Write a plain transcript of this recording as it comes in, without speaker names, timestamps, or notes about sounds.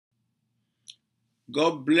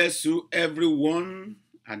God bless you, everyone,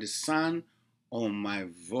 at the sound of my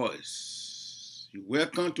voice. You're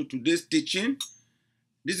welcome to today's teaching.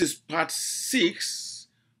 This is part 6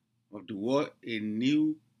 of the word A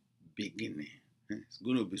New Beginning. It's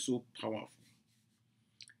going to be so powerful.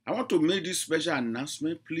 I want to make this special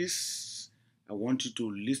announcement. Please, I want you to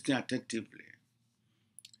listen attentively.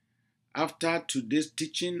 After today's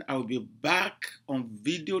teaching, I will be back on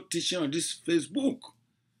video teaching on this Facebook.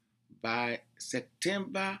 By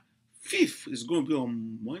September 5th, it's going to be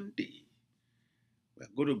on Monday. We're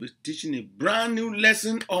going to be teaching a brand new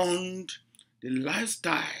lesson on the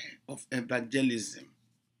lifestyle of evangelism.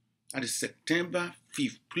 That is September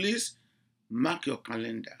 5th. Please mark your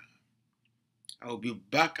calendar. I will be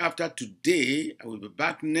back after today. I will be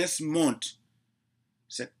back next month,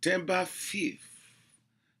 September 5th.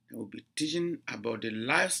 I will be teaching about the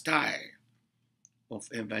lifestyle of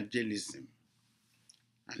evangelism.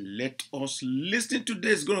 And let us listen to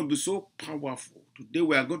this. It's going to be so powerful. Today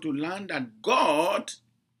we are going to learn that God,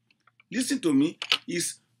 listen to me,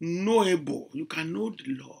 is knowable. You can know the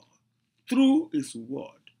Lord through His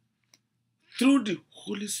Word, through the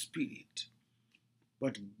Holy Spirit.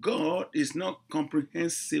 But God is not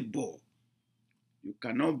comprehensible. You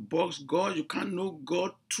cannot box God. You can't know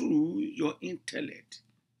God through your intellect.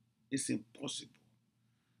 It's impossible.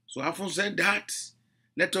 So having said that,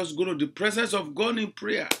 let us go to the presence of God in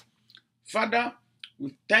prayer. Father,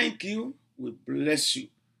 we thank you, we bless you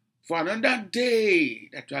for another day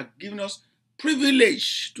that you have given us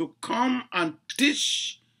privilege to come and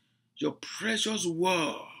teach your precious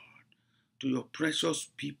word to your precious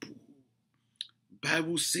people.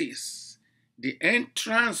 Bible says, the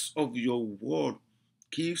entrance of your word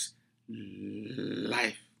gives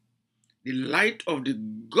life. The light of the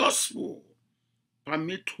gospel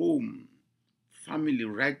permit home, family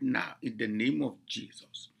right now in the name of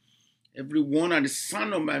Jesus. Everyone at the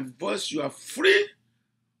sound of my voice, you are free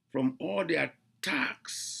from all the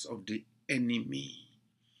attacks of the enemy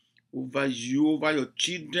over you, over your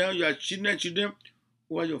children,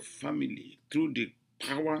 over your family through the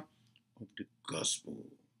power of the gospel.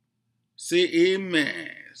 Say amen.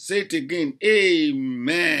 Say it again.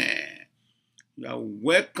 Amen. You are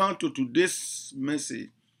welcome to today's message.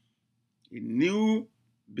 A new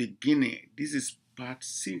beginning. This is part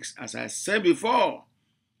 6, as I said before.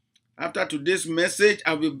 After today's message,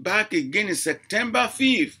 I'll be back again in September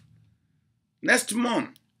 5th. Next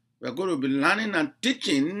month, we're going to be learning and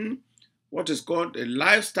teaching what is called a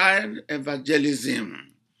lifestyle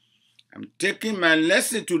evangelism. I'm taking my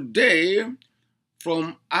lesson today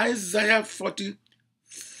from Isaiah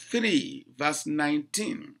 43, verse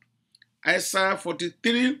 19. Isaiah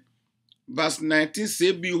 43, verse 19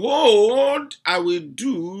 says, behold, I will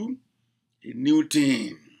do a new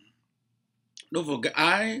thing. Don't forget,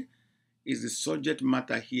 I is the subject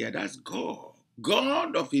matter here. That's God.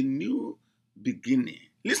 God of a new beginning.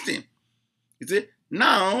 Listen. It says,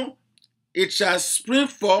 now it shall spring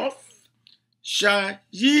forth. Shall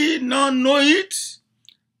ye not know it?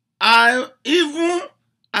 I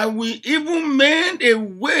will even make a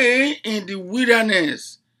way in the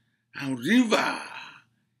wilderness and river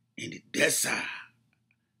in the desert.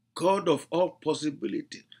 God of all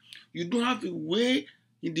possibilities. You don't have a way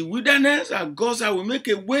in the wilderness, and God will make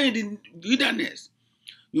a way in the wilderness.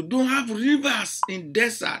 You don't have rivers in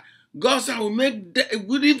desert. God will make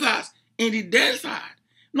rivers in the desert.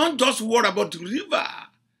 Not just word about river.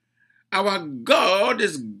 Our God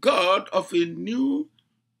is God of a new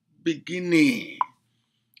beginning.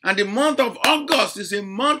 And the month of August is a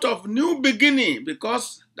month of new beginning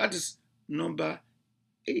because that is number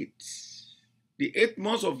 8. The 8th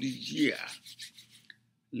month of the year.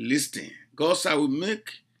 Listen, God will make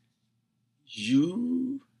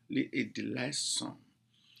you a delightsome.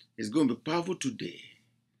 It's going to be powerful today.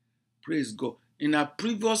 Praise God. In our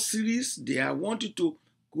previous series, I want you to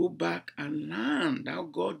go back and learn how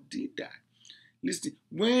God did that. Listen,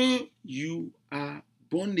 when you are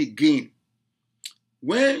born again,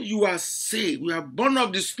 when you are saved, you are born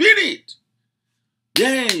of the Spirit,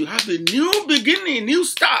 then you have a new beginning, new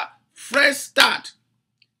start, fresh start,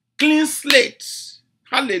 clean slate.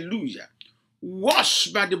 Hallelujah.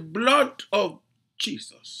 Washed by the blood of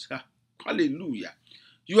Jesus. Hallelujah.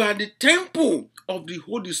 You are the temple of the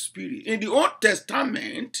Holy Spirit. In the Old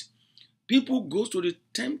Testament, people go to the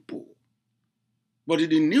temple. But in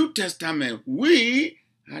the New Testament, we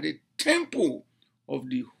are the temple of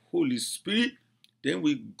the Holy Spirit. Then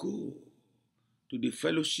we go to the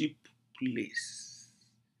fellowship place.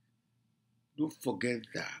 Don't forget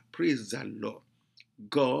that. Praise the Lord.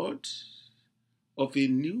 God of a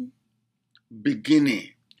new beginning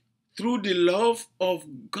through the love of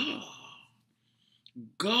God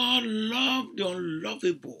God loved the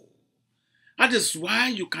unlovable. That is why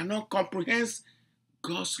you cannot comprehend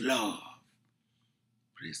God's love.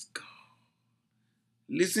 Praise God.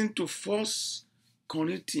 Listen to 1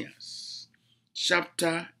 Corinthians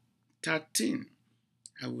chapter 13.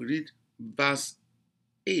 I will read verse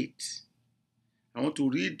 8. I want to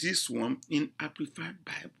read this one in Amplified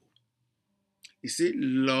Bible. It says,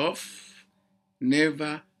 love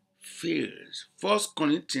never fails. 1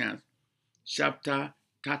 Corinthians chapter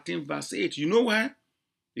 13 verse 8. You know why?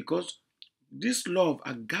 Because this love,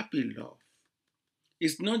 agape love,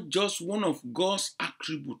 is not just one of God's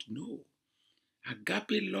attributes. No.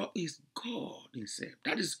 Agape love is God himself.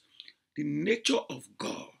 That is the nature of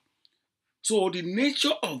God. So the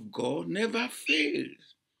nature of God never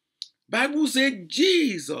fails. Bible says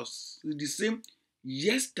Jesus is the same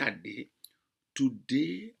yesterday,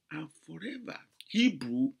 today, and forever.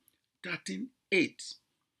 Hebrew 13:8.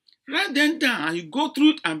 Write them down and you go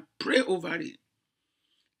through it and pray over it.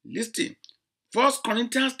 Listen. 1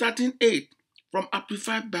 Corinthians 13:8 from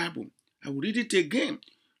Amplified Bible. I will read it again.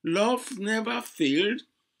 Love never fails.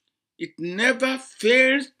 It never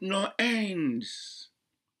fails nor ends.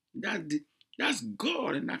 That's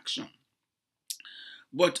God in action.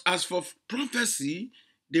 But as for prophecy,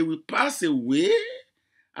 they will pass away,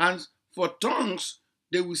 and for tongues,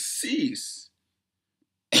 they will cease.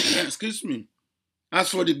 Excuse me. As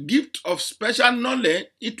for the gift of special knowledge,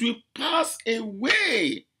 it will pass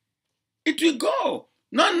away. It will go.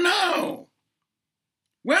 Not now.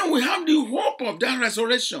 When we have the hope of that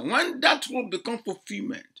resurrection, when that hope becomes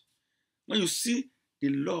fulfillment, when you see the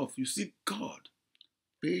love, you see God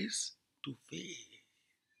face to face,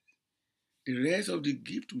 the rest of the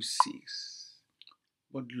gift will cease.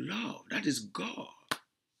 But love, that is God,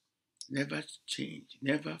 never change,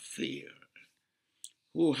 never fail.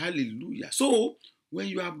 Oh, hallelujah. So, when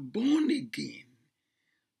you are born again,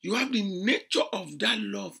 you have the nature of that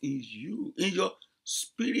love in you, in your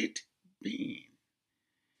spirit being.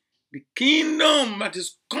 The kingdom that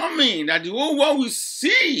is coming, that the whole world will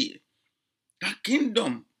see, that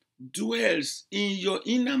kingdom dwells in your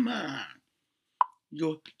inner man,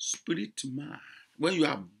 your spirit man, when you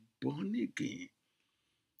are born again.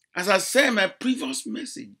 As I said in my previous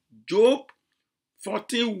message, Job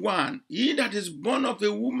 14:1, he that is born of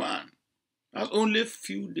a woman has only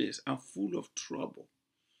few days and full of trouble.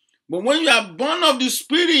 But when you are born of the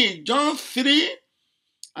Spirit, John 3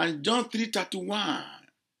 and John 3:31,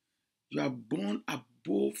 you are born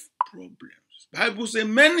above problems. The Bible says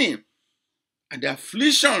many are the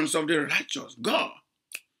afflictions of the righteous. God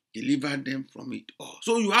delivered them from it all.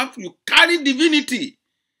 So you carry divinity.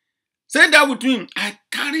 Say that with me. I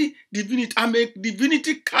carry divinity. I'm a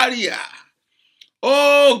divinity carrier.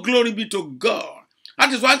 Oh, glory be to God.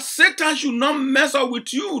 That is why Satan should not mess up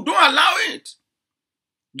with you. Don't allow it.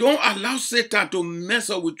 Don't allow Satan to mess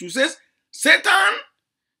up with you. Says, Satan,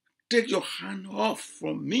 take your hand off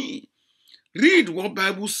from me. Read what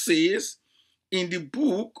Bible says in the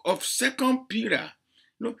book of 2 Peter.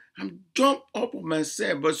 I'm jumped up on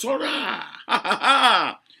myself, but sorry.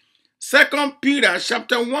 2 Peter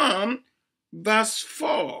chapter 1, verse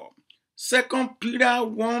 4. 2 Peter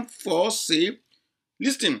 1:4 say,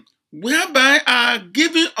 listen, whereby are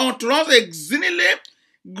given unto us exceedingly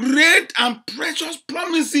great and precious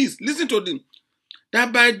promises. Listen to them.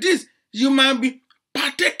 That by this you might be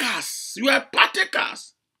partakers. You are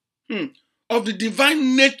partakers of the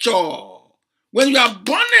divine nature. When you are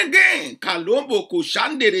born again,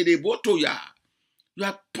 you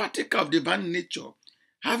are partaker of divine nature,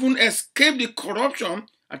 having escaped the corruption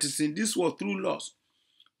that is in this world through lust.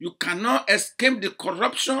 You cannot escape the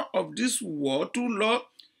corruption of this world through lust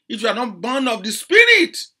if you are not born of the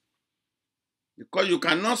Spirit. Because you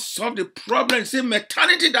cannot solve the problem. Say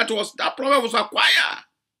maternity, that problem was acquired.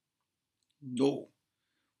 No.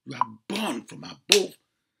 You are born from above.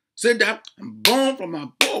 Say that, I'm born from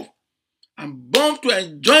above. I'm born to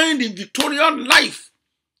enjoy the victorious life.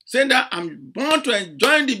 Say that, I'm born to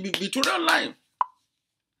enjoy the victorious life.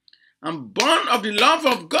 I'm born of the love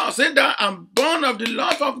of God. Say that, I'm born of the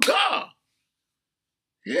love of God.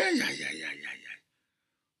 Yeah.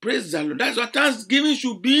 Praise the Lord. That's what thanksgiving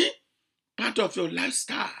should be part of your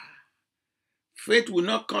lifestyle. Faith will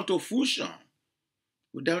not come to fruition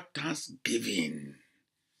without thanksgiving.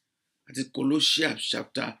 That is Colossians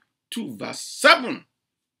chapter 2, verse 7.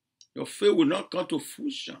 Your faith will not come to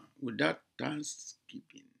fruition without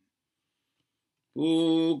thanksgiving.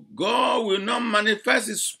 Oh, God will not manifest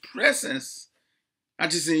his presence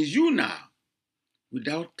that is in you now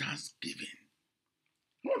without thanksgiving.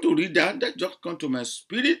 I want to read that. That just come to my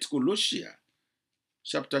spirit. Colossians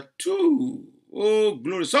chapter 2. Oh,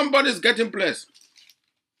 glory. Somebody's getting blessed.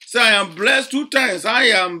 Say, I am blessed 2 times. I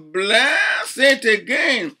am blessed. Say it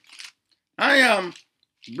again. I am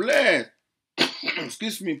blessed.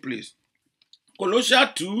 Excuse me, please. Colossians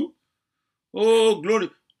 2. Oh, glory.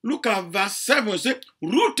 Look at verse 7. Say,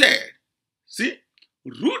 rooted. See?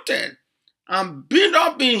 Rooted and built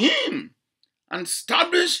up in him and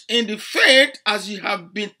established in the faith as ye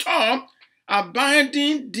have been taught,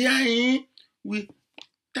 abiding therein with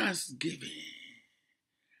thanksgiving.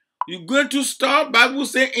 You're going to start, Bible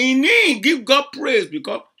say, in it, give God praise,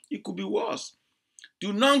 because it could be worse.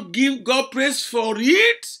 Do not give God praise for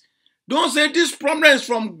it. Don't say this problem is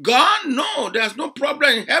from God. No, there's no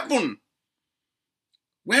problem in heaven.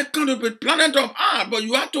 Welcome to the planet of Earth, but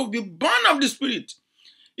you have to be born of the Spirit.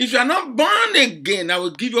 If you are not born again, I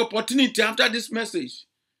will give you opportunity after this message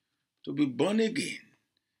to be born again.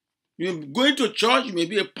 You're going to church, you may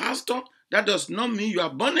be a pastor. That does not mean you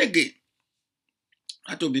are born again.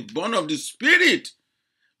 You have to be born of the Spirit.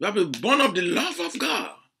 You have to be born of the love of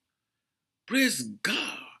God. Praise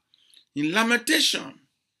God. In Lamentation,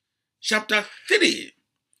 chapter 3.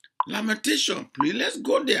 Lamentation, please, let's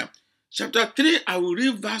go there. Chapter 3, I will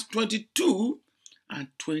read verse 22 and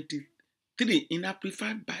 23 in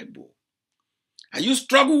Amplified Bible. Are you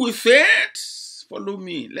struggle with faith? Follow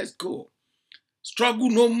me. Let's go. Struggle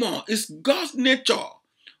no more. It's God's nature.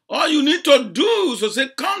 All you need to do is to say,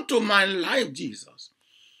 come to my life, Jesus.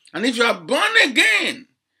 And if you are born again,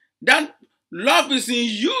 that love is in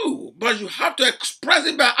you, but you have to express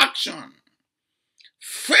it by action.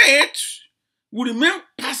 Faith will remain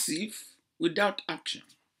passive without action.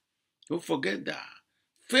 Don't forget that.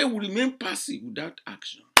 Faith will remain passive without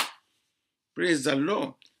action. Praise the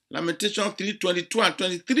Lord. Lamentation 3, 22 and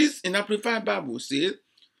 23 in Amplified Bible says,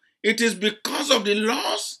 it is because of the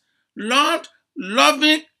Lord's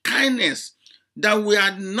loving kindness that we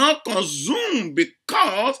are not consumed,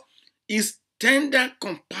 because his tender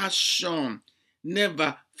compassion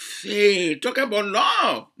never fail. Talk about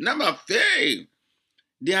love, never fail.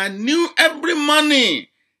 They are new every morning,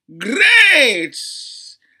 great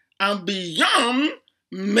and beyond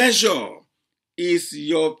measure is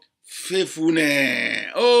your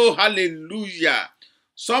faithfulness. Oh, hallelujah.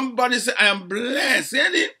 Somebody say, I am blessed. Say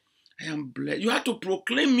it. I am blessed. You have to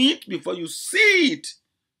proclaim it before you see it.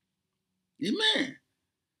 Amen.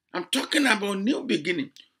 I'm talking about new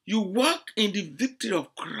beginning. You walk in the victory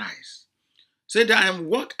of Christ. Say that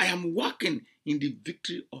I am walking in the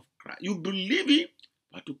victory of Christ. You believe it,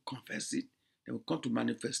 but to confess it, then will come to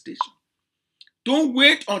manifestation. Don't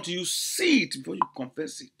wait until you see it before you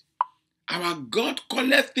confess it. Our God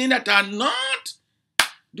calleth things that are not,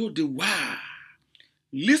 though they were.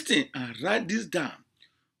 Listen and write this down.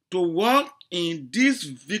 To walk in this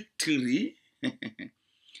victory,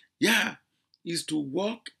 is to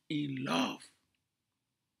walk in love.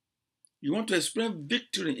 You want to experience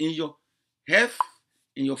victory in your health,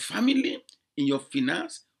 in your family, in your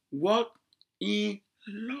finance, walk in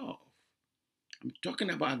love. I'm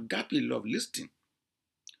talking about agape love. Listen.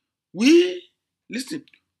 We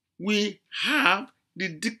have the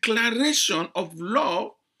declaration of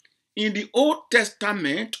love in the Old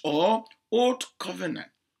Testament or Old Covenant.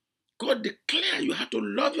 God declared you have to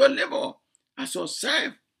love your neighbor as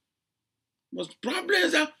yourself. But the problem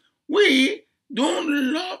is that we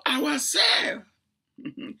don't love ourselves.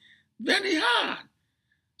 Very hard.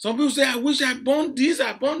 Some people say, I wish I born this,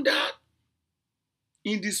 I born that.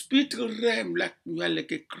 In the spiritual realm, like you are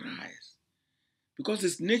like a Christ. Because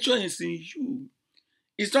his nature is in you.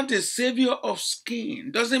 It's not a savior of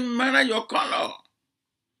skin. Doesn't matter your color.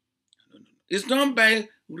 It's not by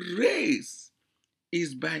race.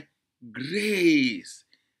 It's by grace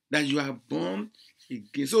that you are born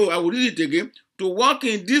again. So I will read it again. To walk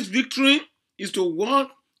in this victory is to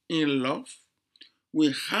walk in love.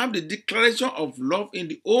 We have the declaration of love in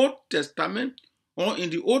the Old Testament or in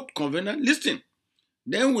the Old Covenant. Listen.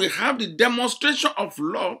 Then we have the demonstration of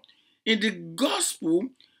love in the gospel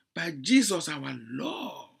by Jesus our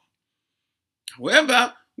Lord.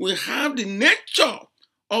 However, we have the nature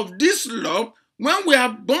of this love when we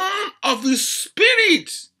are born of his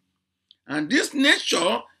Spirit. And this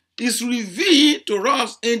nature is revealed to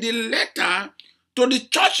us in the letter to the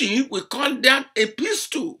churches. We call that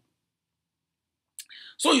epistle.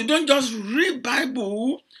 So you don't just read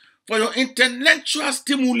Bible for your intellectual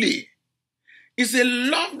stimuli. It's a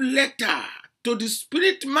love letter to the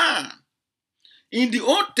spirit man. In the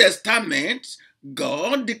Old Testament,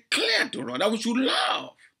 God declared to us that we should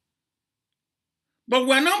love. But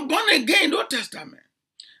we're not born again in the Old Testament.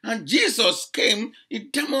 And Jesus came, he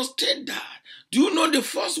demonstrated that. Do you know the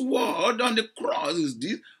first word on the cross is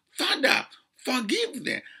this? Father, forgive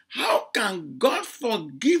them. How can God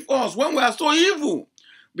forgive us when we are so evil?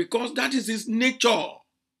 because that is his nature.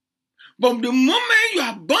 But the moment you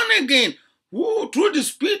are born again, through the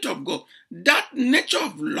Spirit of God, that nature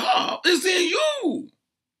of love is in you.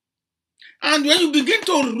 And when you begin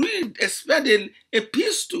to read, especially a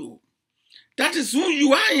epistle, that is who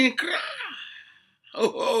you are in Christ.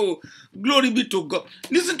 Oh, glory be to God.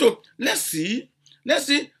 Let's see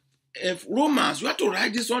if Romans, you have to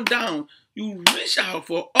write this one down. You reach out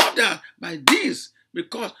for others by this,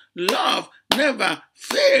 because love never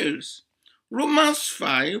fails. Romans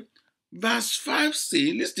 5, verse 5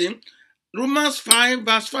 say, listen, Romans 5,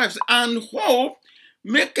 verse 5 say, and hope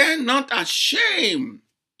maketh not ashamed.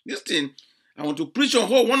 Listen, I want to preach on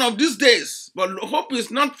hope one of these days, but hope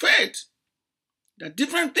is not faith. They're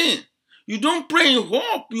different things. You don't pray in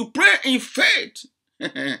hope, you pray in faith.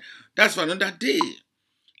 That's for another day.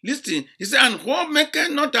 Listen, he said, and hope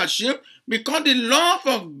maketh not ashamed, because the love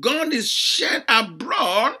of God is shed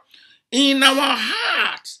abroad in our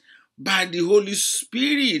hearts by the Holy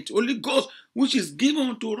Spirit, Holy Ghost, which is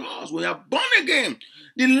given to us. We are born again.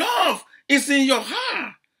 The love is in your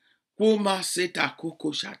heart.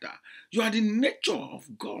 You are the nature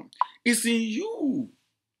of God. It's in you.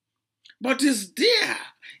 But it's there.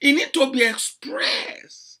 It needs to be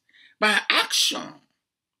expressed by action.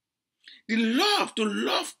 The love to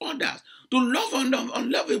love others, to love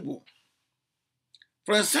unlovable.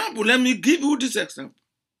 For example, let me give you this example.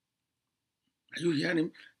 Are you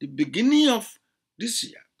hearing? The beginning of this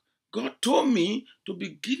year, God told me to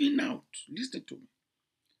be giving out, listen to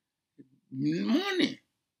me, money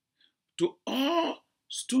to all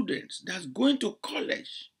students that's going to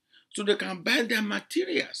college so they can buy their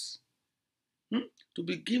materials. To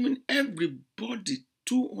be giving everybody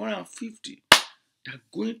 250 that are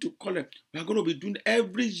going to college. We are going to be doing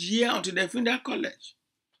every year until they finish their college.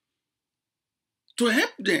 To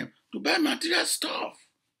help them to buy material stuff.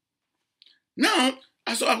 Now,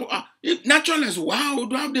 if naturally, wow, we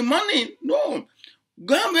don't have the money. No.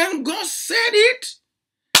 When God said it,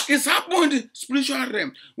 it's happening in the spiritual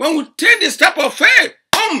realm. When we take the step of faith,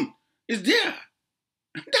 boom, it's there.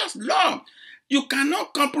 That's love. You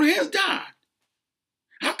cannot comprehend that.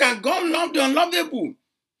 How can God love the unlovable?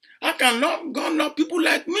 How can God love people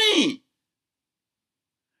like me?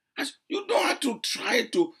 You don't have to try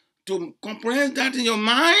to comprehend that in your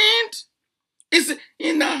mind. It's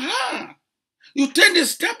in the heart. You take the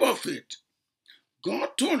step of it. God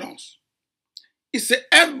told us. He said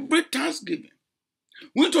every Thanksgiving,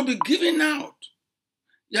 we need to be giving out.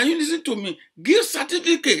 Yeah, you listen to me. Give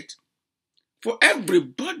certificate for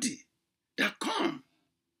everybody that come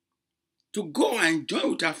to go and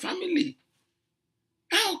enjoy with our family.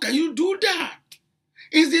 How can you do that?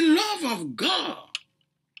 It's the love of God.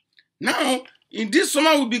 Now, in this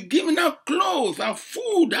summer, we'll be giving out clothes and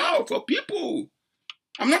food out for people.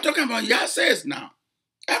 I'm not talking about yasses now.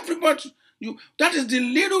 Everybody, that is the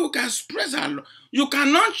little we can express our love. You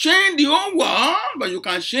cannot change the whole world, but you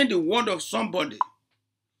can change the word of somebody.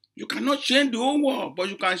 You cannot change the whole world, but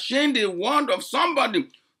you can change the word of somebody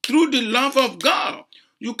through the love of God.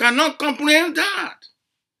 You cannot comprehend that.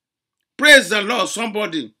 Praise the Lord,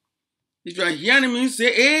 somebody. If you are hearing me,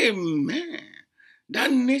 say amen.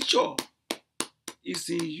 That nature is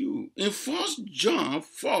in you. In 1 John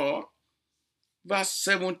 4, verse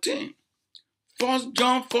 17. 1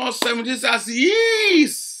 John 4, 17 says,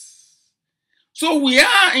 yes. So we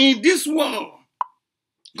are in this world.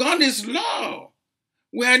 God is love.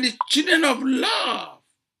 We are the children of love.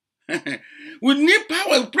 We need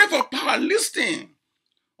power. We pray for power. Listen.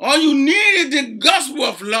 All you need is the gospel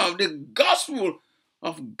of love, the gospel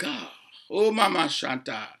of God. Oh, Mama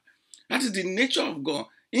Shanta. That is the nature of God.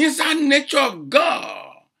 Inside nature of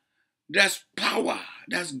God, there's power.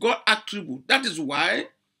 There's God attribute. That is why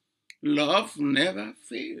love never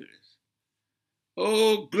fails.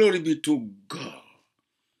 Oh, glory be to God.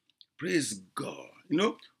 Praise God. You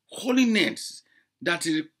know, holiness that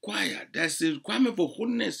is required. There's a requirement for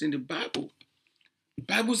holiness in the Bible. The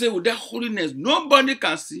Bible says without holiness, nobody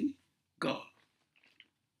can see God.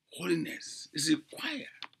 Holiness is required.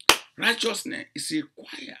 Righteousness is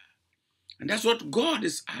required. And that's what God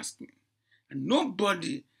is asking. And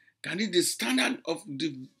nobody can read the standard of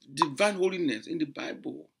the divine holiness in the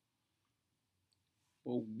Bible.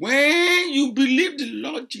 But when you believe the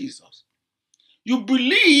Lord Jesus, you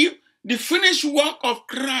believe the finished work of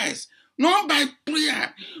Christ, not by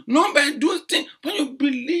prayer, not by doing things, but you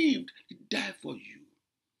believed He died for you.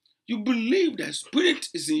 You believe that Spirit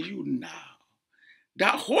is in you now.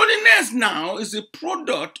 That holiness now is a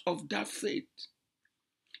product of that faith.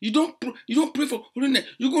 You don't pray for holiness.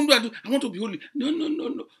 You're going to do, I want to be holy.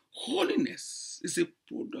 No. Holiness is a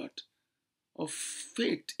product of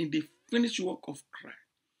faith in the finished work of Christ.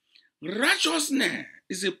 Righteousness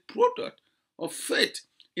is a product of faith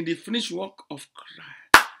in the finished work of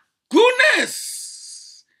Christ.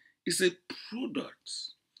 Goodness is a product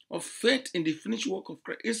of faith in the finished work of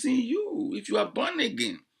Christ. It's in you if you are born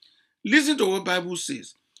again. Listen to what the Bible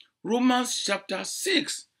says. Romans chapter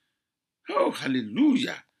 6. Oh,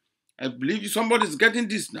 hallelujah. I believe somebody is getting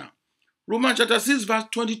this now. Romans chapter 6 verse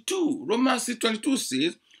 22. Romans 6:22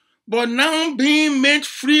 says, but now being made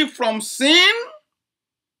free from sin,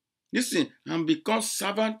 listen, and become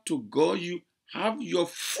servant to God, you have your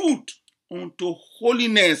fruit unto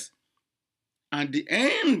holiness and the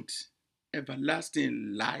end,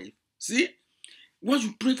 everlasting life. See, what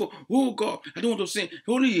you pray for, oh God, I don't want to say,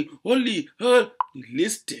 holy, holy, holy.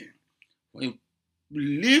 Listen, when you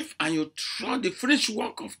believe and you trust the finished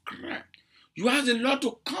work of Christ, you ask the Lord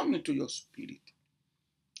to come into your spirit.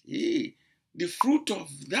 Hey, the fruit of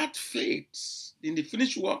that faith in the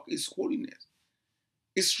finished work is holiness.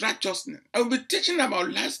 It's righteousness. I will be teaching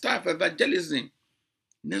about lifestyle of evangelism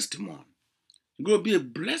next month. It's going to be a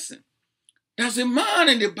blessing. There's a man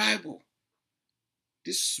in the Bible.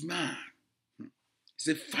 This man is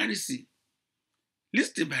a Pharisee,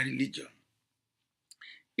 listed by religion.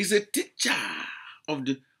 He's a teacher of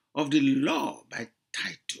the law by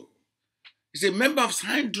title. He's a member of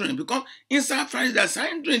Sanhedrin, because inside Pharisee, the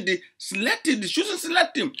Sanhedrin, they choose to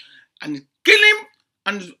select him and kill him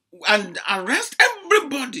and arrest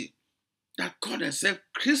everybody that call themselves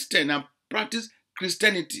Christian and practice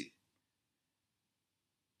Christianity,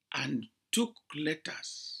 and took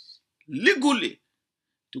letters legally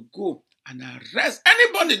to go and arrest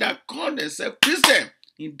anybody that called themselves Christian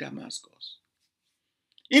in Damascus.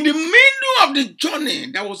 In the middle of the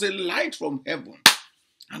journey, there was a light from heaven,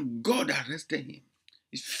 and God arrested him.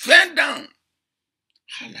 He fell down.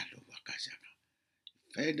 He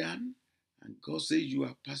fell down, and God said, you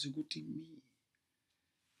are persecuting me.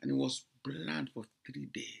 And he was blind for 3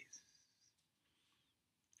 days.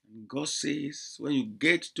 And God says, when you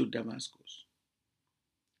get to Damascus,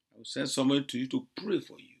 I will send somebody to you to pray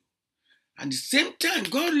for you. At the same time,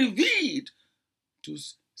 God revealed to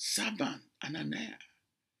his servant Ananias.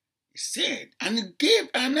 He said, and he gave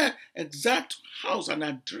an exact house and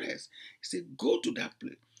address. He said, go to that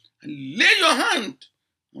place and lay your hand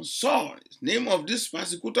on Saul. The name of this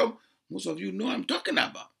persecutor, most of you know I'm talking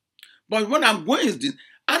about. But when I'm going is this,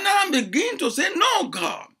 and I begin to say, no,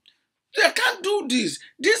 God, they can't do this.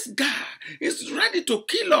 This guy is ready to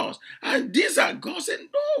kill us. And these are God said,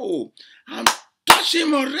 no, I'm touching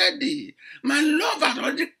him already. My love has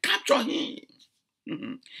already captured him.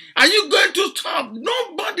 Are you going to stop?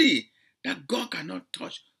 Nobody that God cannot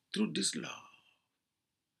touch through this love.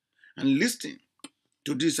 And listen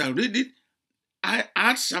to this. I read it.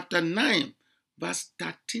 Acts chapter 9, verse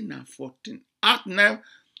 13 and 14. Acts 9,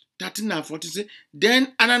 13 and 14 say,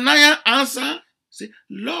 then Ananias answered, say,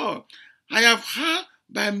 Lord, I have heard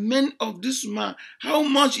by men of this man how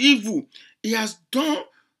much evil he has done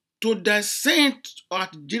to the saints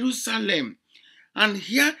at Jerusalem. And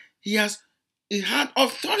here he had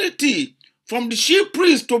authority from the chief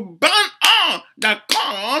priest to burn all that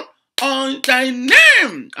call on thy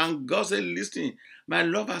name. And God said, listen, my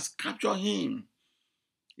love has captured him.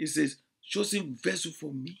 He says, chosen vessel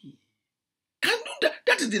for me. Can do that.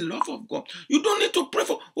 That is the love of God. You don't need to pray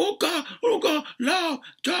for, oh God, love,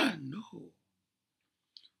 joy. No.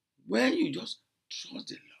 When you just trust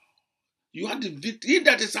the Lord, you are the victory. He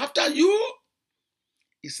that is after you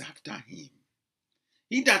is after him.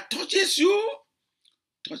 He that touches you,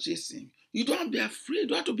 touches him. You don't have to be afraid. You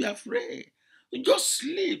don't have to be afraid. You just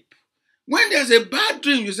sleep. When there's a bad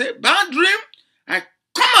dream, you say, bad dream, I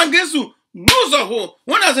come against you. Lose a hole.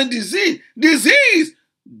 When there's a disease,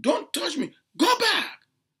 don't touch me. Go back.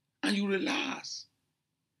 And you relax.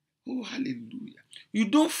 Oh, hallelujah. You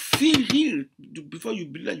don't feel healed before you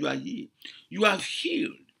believe that you are healed. You are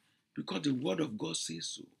healed because the word of God says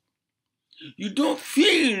so. You don't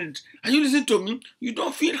feel, are you listening to me? You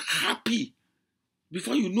don't feel happy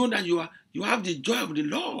before you know that you have the joy of the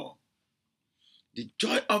Lord. The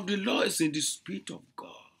joy of the Lord is in the Spirit of God.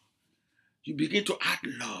 You begin to act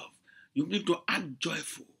love. You begin to act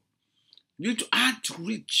joyful. You begin to act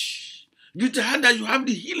rich. You begin to act that you have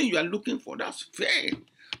the healing you are looking for. That's faith.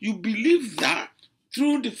 You believe that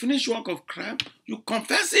through the finished work of Christ, you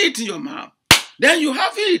confess it in your mouth. Then you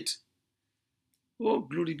have it. Oh,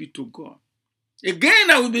 glory be to God. Again,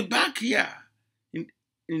 I will be back here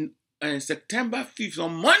in September 5th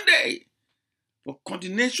on Monday for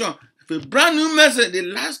continuation of a brand new message, the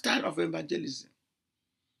lifestyle of evangelism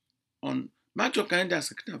on March your calendar,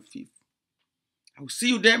 September 5th. I will see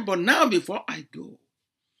you then, but now before I go,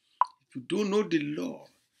 if you don't know the Lord,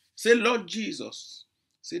 say, Lord Jesus,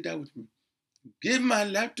 Say that with me. Give my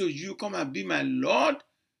life to you. Come and be my Lord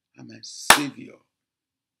and my Savior.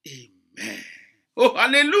 Amen. Oh,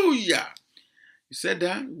 hallelujah. He said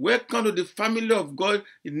that. Welcome to the family of God.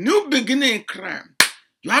 A new beginning in crime.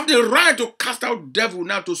 You have the right to cast out devil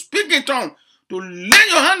now, to speak in tongues, to lay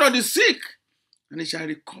your hand on the sick, and it shall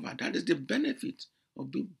recover. That is the benefit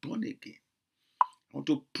of being born again. I want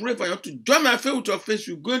to pray for you. I want to join my faith with your faith.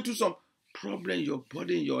 You're going through some problem in your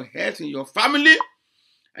body, in your health, in your family.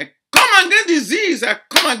 I come against disease. I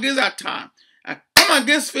come against attack. I come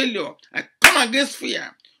against failure. I come against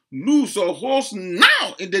fear. Loose or hold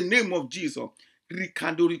now in the name of Jesus.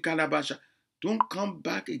 Don't come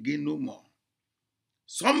back again no more.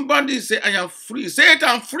 Somebody say, I am free. Say it,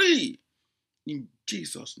 I'm free. In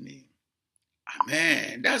Jesus' name.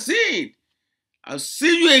 Amen. That's it. I'll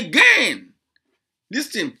see you again.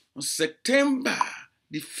 Listen, on September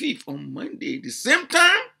the 5th, on Monday, the same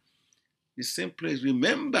time, the same place.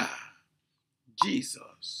 Remember,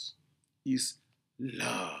 Jesus is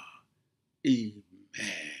love. Amen.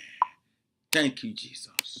 Thank you,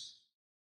 Jesus.